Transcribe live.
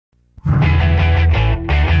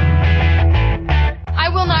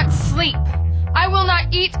sleep. I will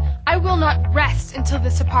not eat. I will not rest until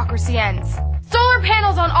this hypocrisy ends. Solar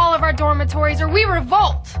panels on all of our dormitories or we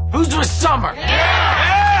revolt. Who's doing summer?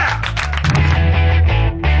 Yeah!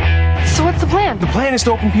 So what's the plan? The plan is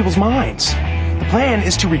to open people's minds. The plan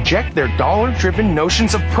is to reject their dollar-driven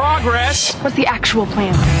notions of progress. What's the actual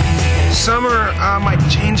plan? Summer, my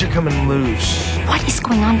chains are coming loose. What is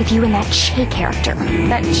going on with you and that Che character?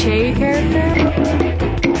 That Che character?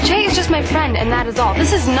 Che is just my friend, and that is all.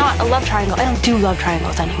 This is not a love triangle. I don't do love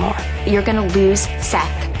triangles anymore. You're gonna lose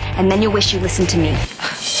Seth, and then you'll wish you listened to me.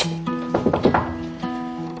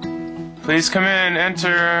 Please come in,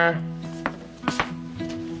 enter.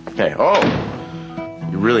 Hey, oh.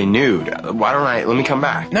 You're really nude. Why don't let me come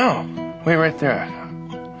back? No, wait right there.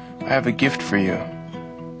 I have a gift for you.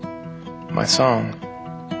 My song.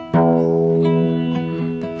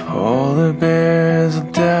 Polar bears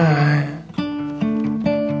will die. 2,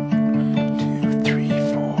 3,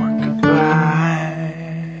 4, goodbye.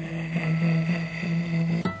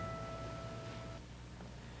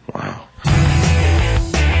 Wow.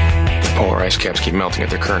 If polar ice caps keep melting at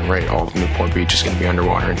their current rate, all of Newport Beach is going to be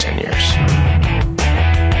underwater in 10 years.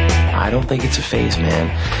 I don't think it's a phase, man.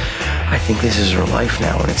 I think this is her life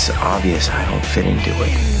now, and it's obvious I don't fit into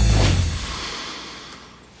it.